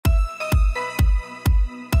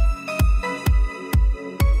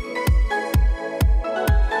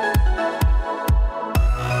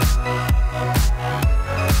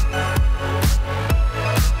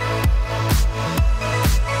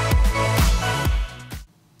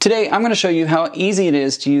Today, I'm going to show you how easy it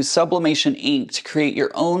is to use sublimation ink to create your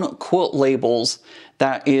own quilt labels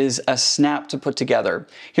that is a snap to put together.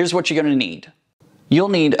 Here's what you're going to need. You'll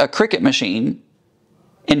need a Cricut machine,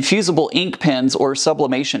 Infusible Ink Pens or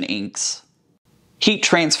sublimation inks, heat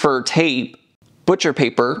transfer tape, butcher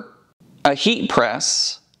paper, a heat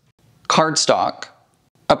press, cardstock,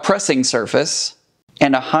 a pressing surface,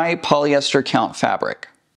 and a high polyester count fabric.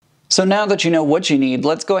 So now that you know what you need,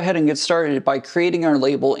 let's go ahead and get started by creating our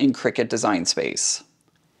label in Cricut Design Space.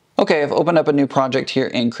 Okay, I've opened up a new project here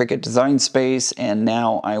in Cricut Design Space, and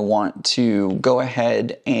now I want to go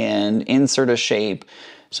ahead and insert a shape.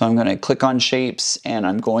 So I'm going to click on Shapes, and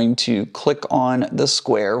I'm going to click on the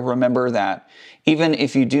square. Remember that even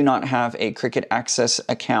if you do not have a Cricut Access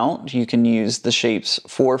account, you can use the shapes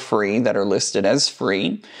for free that are listed as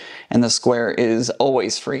free. And the square is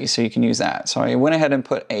always free, so you can use that. So I went ahead and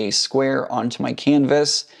put a square onto my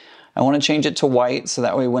canvas. I want to change it to white, so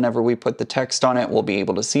that way whenever we put the text on it, we'll be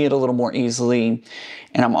able to see it a little more easily.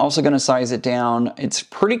 And I'm also going to size it down. It's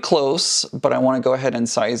pretty close, but I want to go ahead and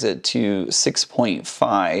size it to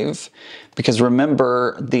 6.5, because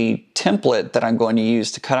remember, the template that I'm going to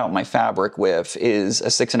use to cut out my fabric with is a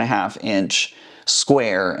 6.5 inch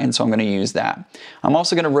square, and so I'm going to use that. I'm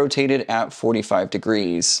also going to rotate it at 45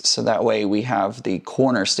 degrees, so that way we have the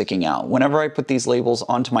corner sticking out. Whenever I put these labels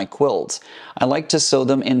onto my quilts, I like to sew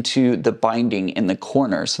them into the binding in the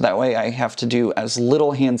corner, so that way I have to do as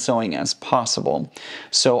little hand sewing as possible.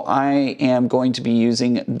 So I am going to be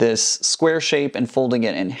using this square shape and folding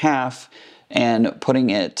it in half and putting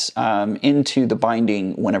it into the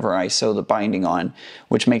binding whenever I sew the binding on,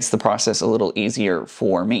 which makes the process a little easier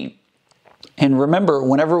for me. And remember,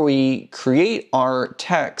 whenever we create our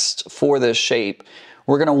text for this shape,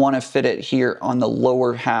 we're going to want to fit it here on the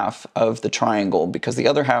lower half of the triangle, because the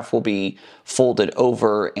other half will be folded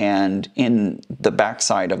over and in the back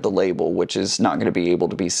side of the label, which is not going to be able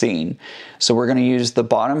to be seen. So we're going to use the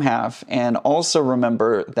bottom half, and also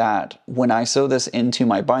remember that when I sew this into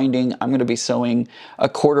my binding, I'm going to be sewing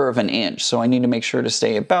 1/4 inch. So I need to make sure to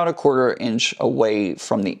stay about 1/4 inch away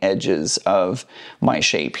from the edges of my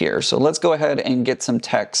shape here. So let's go ahead and get some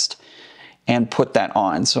text and put that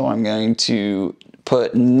on. So I'm going to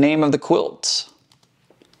put name of the quilt.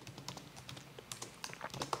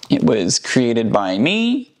 It was created by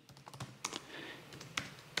me.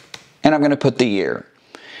 And I'm going to put the year.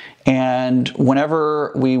 And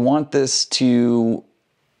whenever we want this to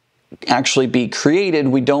actually be created,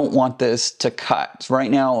 we don't want this to cut.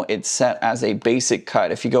 Right now it's set as a basic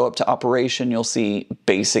cut. If you go up to operation, you'll see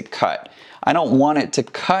basic cut. I don't want it to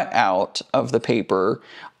cut out of the paper.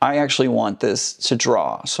 I actually want this to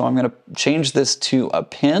draw. So I'm going to change this to a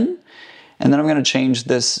pin, and then I'm going to change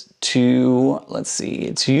this to, let's see,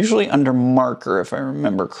 it's usually under marker if I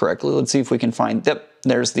remember correctly. Let's see if we can find, yep,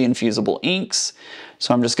 there's the infusible inks.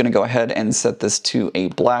 So I'm just going to go ahead and set this to a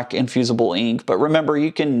black infusible ink, but remember,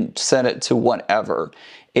 you can set it to whatever.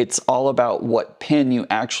 It's all about what pin you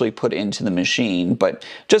actually put into the machine, but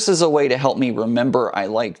just as a way to help me remember, I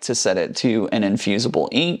like to set it to an infusible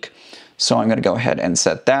ink. So I'm going to go ahead and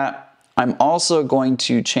set that. I'm also going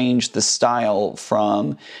to change the style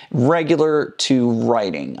from regular to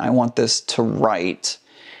writing. I want this to write,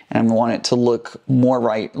 and I want it to look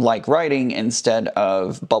more like writing instead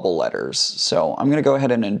of bubble letters. So I'm going to go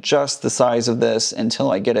ahead and adjust the size of this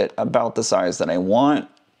until I get it about the size that I want.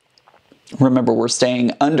 Remember, we're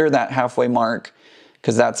staying under that halfway mark,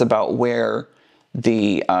 because that's about where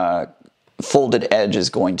the folded edge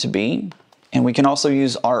is going to be. And we can also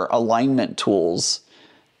use our alignment tools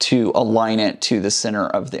to align it to the center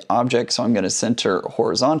of the object. So I'm going to center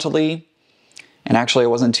horizontally. And actually I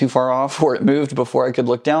wasn't too far off where it moved before I could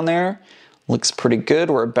look down there. Looks pretty good.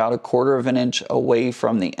 We're about 1/4 inch away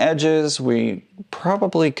from the edges. We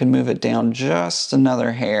probably could move it down just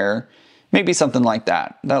another hair. Maybe something like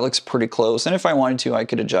that. That looks pretty close. And if I wanted to, I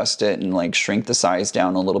could adjust it and like shrink the size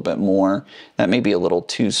down a little bit more. That may be a little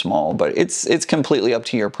too small, but it's completely up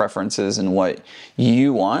to your preferences and what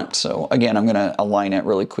you want. So again, I'm gonna align it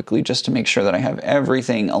really quickly just to make sure that I have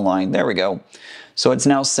everything aligned. There we go. So it's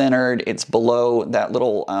now centered. It's below that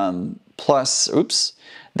little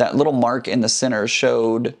that little mark in the center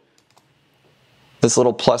showed, this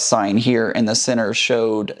little plus sign here in the center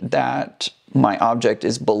showed that my object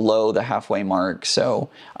is below the halfway mark. So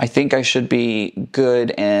I think I should be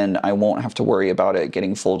good, and I won't have to worry about it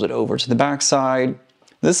getting folded over to the back side.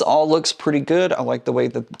 This all looks pretty good. I like the way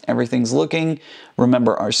that everything's looking.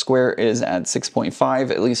 Remember, our square is at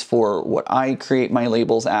 6.5, at least for what I create my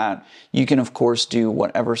labels at. You can of course do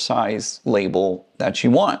whatever size label that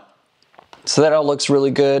you want. So that all looks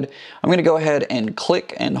really good. I'm going to go ahead and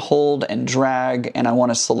click and hold and drag, and I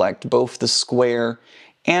want to select both the square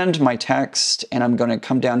and my text, and I'm going to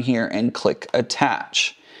come down here and click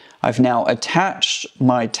attach. I've now attached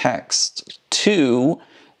my text to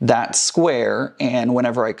that square, and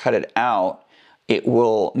whenever I cut it out, it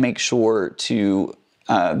will make sure to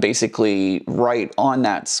basically write on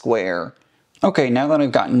that square. Okay, now that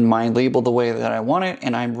I've gotten my label the way that I want it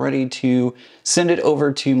and I'm ready to send it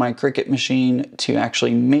over to my Cricut machine to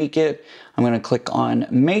actually make it, I'm going to click on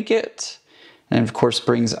Make It. And of course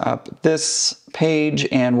brings up this page,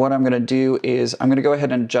 and what I'm going to do is I'm going to go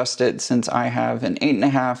ahead and adjust it. Since I have an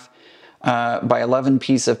 8.5 by 11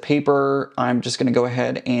 piece of paper, I'm just going to go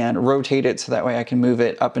ahead and rotate it so that way I can move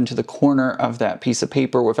it up into the corner of that piece of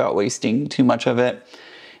paper without wasting too much of it.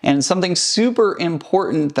 And something super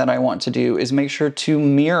important that I want to do is make sure to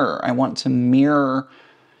mirror. I want to mirror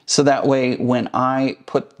so that way when I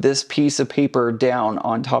put this piece of paper down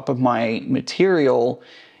on top of my material,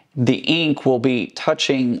 the ink will be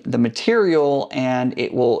touching the material and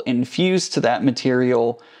it will infuse to that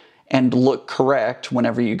material and look correct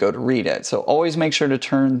whenever you go to read it. So always make sure to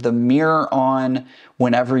turn the mirror on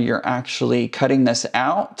whenever you're actually cutting this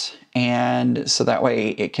out, and so that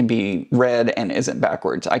way it can be read and isn't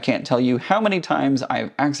backwards. I can't tell you how many times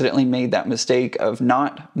I've accidentally made that mistake of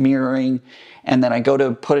not mirroring, and then I go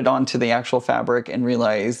to put it onto the actual fabric and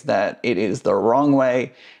realize that it is the wrong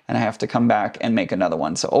way, and I have to come back and make another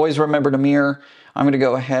one. So always remember to mirror. I'm going to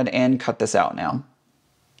go ahead and cut this out now.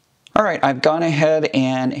 All right, I've gone ahead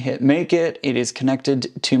and hit Make It. It is connected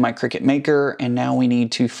to my Cricut Maker, and now we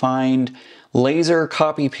need to find laser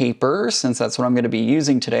copy paper, since that's what I'm going to be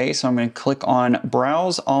using today. So I'm going to click on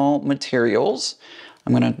Browse All Materials.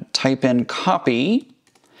 I'm going to type in copy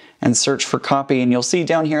and search for copy, and you'll see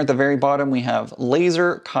down here at the very bottom we have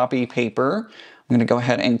laser copy paper. I'm going to go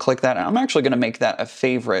ahead and click that. I'm actually going to make that a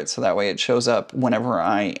favorite so that way it shows up whenever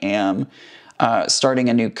I am starting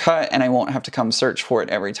a new cut and I won't have to come search for it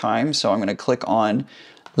every time. So I'm going to click on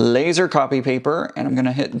laser copy paper and I'm going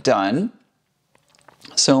to hit done.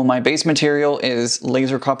 So my base material is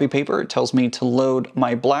laser copy paper. It tells me to load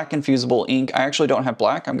my black infusible ink. I actually don't have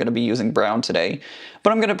black. I'm going to be using brown today,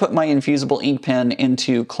 but I'm going to put my infusible ink pen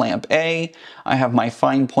into clamp A. I have my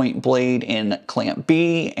fine point blade in clamp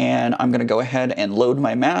B, and I'm going to go ahead and load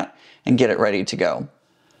my mat and get it ready to go.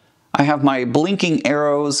 I have my blinking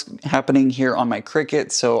arrows happening here on my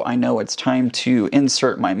Cricut, so I know it's time to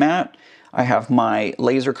insert my mat. I have my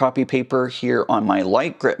laser copy paper here on my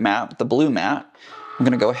light grip mat, the blue mat. I'm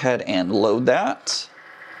going to go ahead and load that,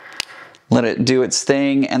 let it do its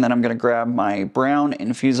thing, and then I'm going to grab my brown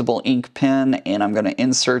infusible ink pen and I'm going to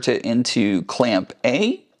insert it into clamp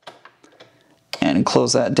A and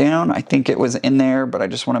close that down. I think it was in there, but I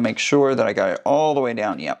just want to make sure that I got it all the way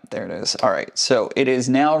down. Yep, there it is. All right, so it is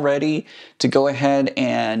now ready to go ahead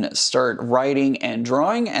and start writing and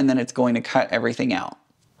drawing, and then it's going to cut everything out.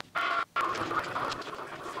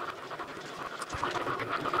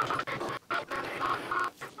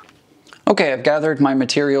 Okay, I've gathered my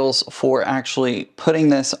materials for actually putting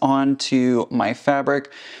this onto my fabric.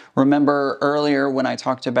 Remember earlier when I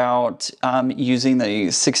talked about using the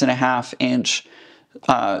 6.5 inch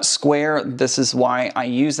square, this is why I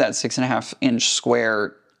use that 6.5 inch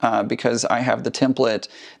square because I have the template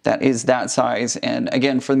that is that size. And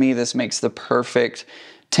again, for me, this makes the perfect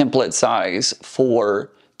template size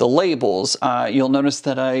for the labels. You'll notice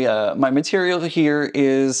that my material here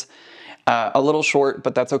is a little short,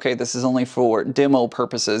 but that's okay. This is only for demo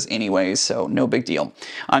purposes anyways, so no big deal.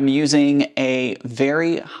 I'm using a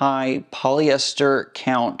very high polyester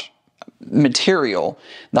count material.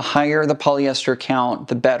 The higher the polyester count,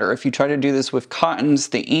 the better. If you try to do this with cottons,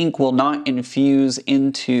 the ink will not infuse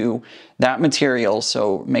into that material,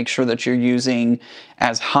 so make sure that you're using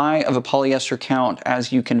as high of a polyester count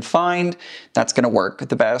as you can find. That's going to work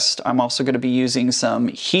the best. I'm also going to be using some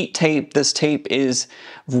heat tape. This tape is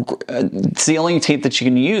it's the only tape that you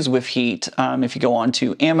can use with heat. If you go on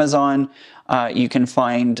to Amazon, you can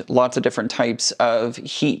find lots of different types of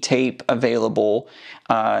heat tape available,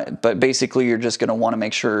 but basically you're just going to want to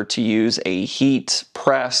make sure to use a heat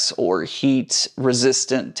press or heat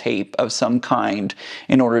resistant tape of some kind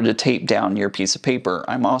in order to tape down your piece of paper.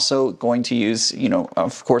 I'm also going to use,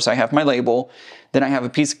 of course I have my label, then I have a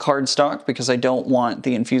piece of cardstock because I don't want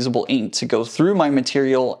the infusible ink to go through my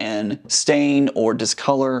material and stain or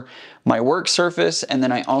discolor my work surface. And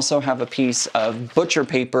then I also have a piece of butcher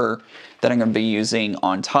paper that I'm going to be using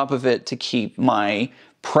on top of it to keep my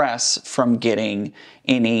press from getting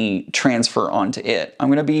any transfer onto it. I'm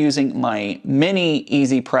going to be using my mini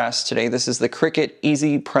easy press today. This is the Cricut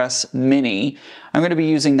Easy Press Mini. I'm going to be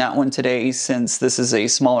using that one today since this is a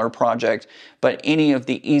smaller project, but any of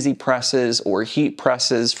the easy presses or heat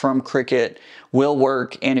presses from Cricut will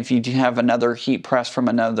work, and if you do have another heat press from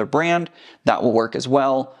another brand, that will work as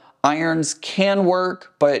well. Irons can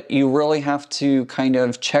work, but you really have to kind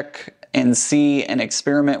of check and see and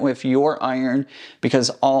experiment with your iron because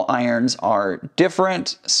all irons are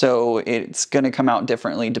different, so it's going to come out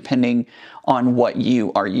differently depending on what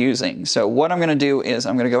you are using. So what I'm going to do is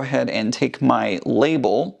I'm going to go ahead and take my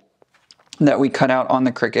label that we cut out on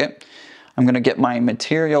the Cricut. I'm going to get my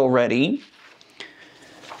material ready.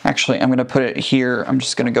 Actually, I'm going to put it here. I'm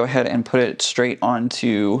just going to go ahead and put it straight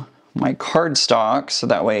onto my cardstock, so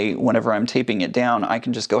that way whenever I'm taping it down, I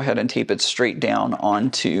can just go ahead and tape it straight down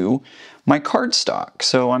onto my cardstock.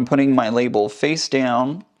 So I'm putting my label face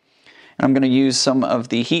down, and I'm going to use some of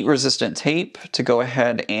the heat resistant tape to go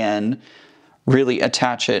ahead and really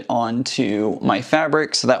attach it onto my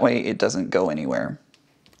fabric so that way it doesn't go anywhere.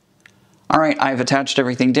 All right, I've attached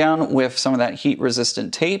everything down with some of that heat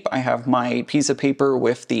resistant tape. I have my piece of paper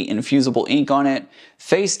with the infusible ink on it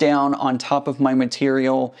face down on top of my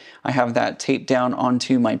material. I have that taped down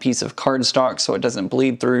onto my piece of cardstock so it doesn't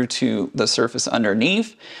bleed through to the surface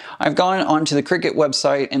underneath. I've gone onto the Cricut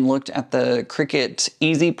website and looked at the Cricut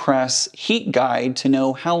Easy Press heat guide to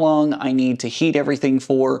know how long I need to heat everything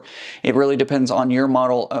for. It really depends on your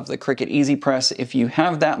model of the Cricut Easy Press if you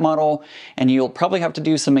have that model, and you'll probably have to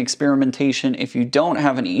do some experimentation if you don't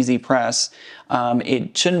have an Easy Press.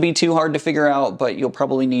 It shouldn't be too hard to figure out, but you'll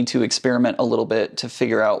probably need to experiment a little bit to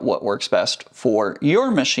figure out what works best for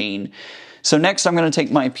your machine. So next I'm going to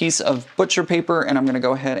take my piece of butcher paper and I'm going to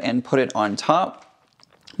go ahead and put it on top.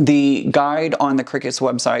 The guide on the Cricut's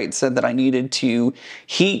website said that I needed to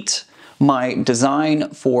heat my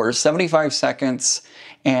design for 75 seconds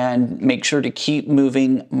and make sure to keep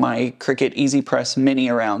moving my Cricut Easy Press Mini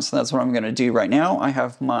around. So that's what I'm going to do right now. I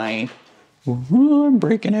have my... Ooh, I'm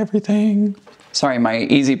breaking everything. Sorry, my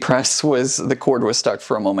Easy Press the cord was stuck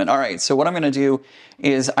for a moment. All right, so what I'm gonna do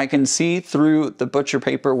is I can see through the butcher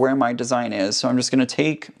paper where my design is. So I'm just gonna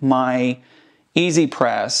take my Easy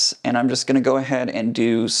Press and I'm just gonna go ahead and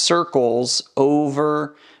do circles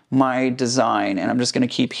over my design, and I'm just gonna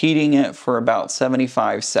keep heating it for about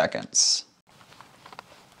 75 seconds.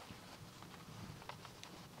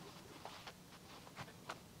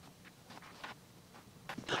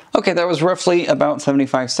 Okay, that was roughly about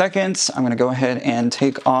 75 seconds. I'm gonna go ahead and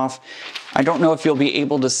take off. I don't know if you'll be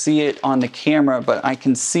able to see it on the camera, but I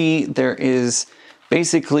can see there is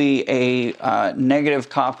basically a negative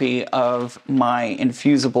copy of my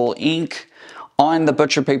infusible ink on the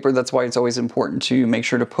butcher paper. That's why it's always important to make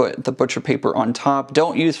sure to put the butcher paper on top.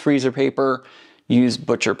 Don't use freezer paper, use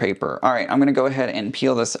butcher paper. All right, I'm gonna go ahead and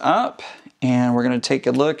peel this up and we're gonna take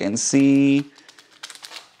a look and see.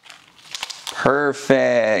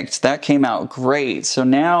 Perfect, that came out great. So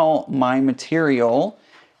now my material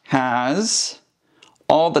has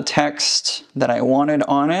all the text that I wanted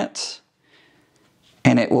on it,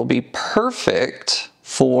 and it will be perfect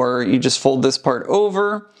for, you just fold this part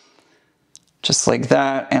over, just like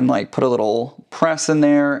that, and like put a little press in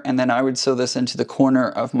there, and then I would sew this into the corner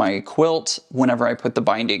of my quilt whenever I put the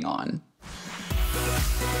binding on.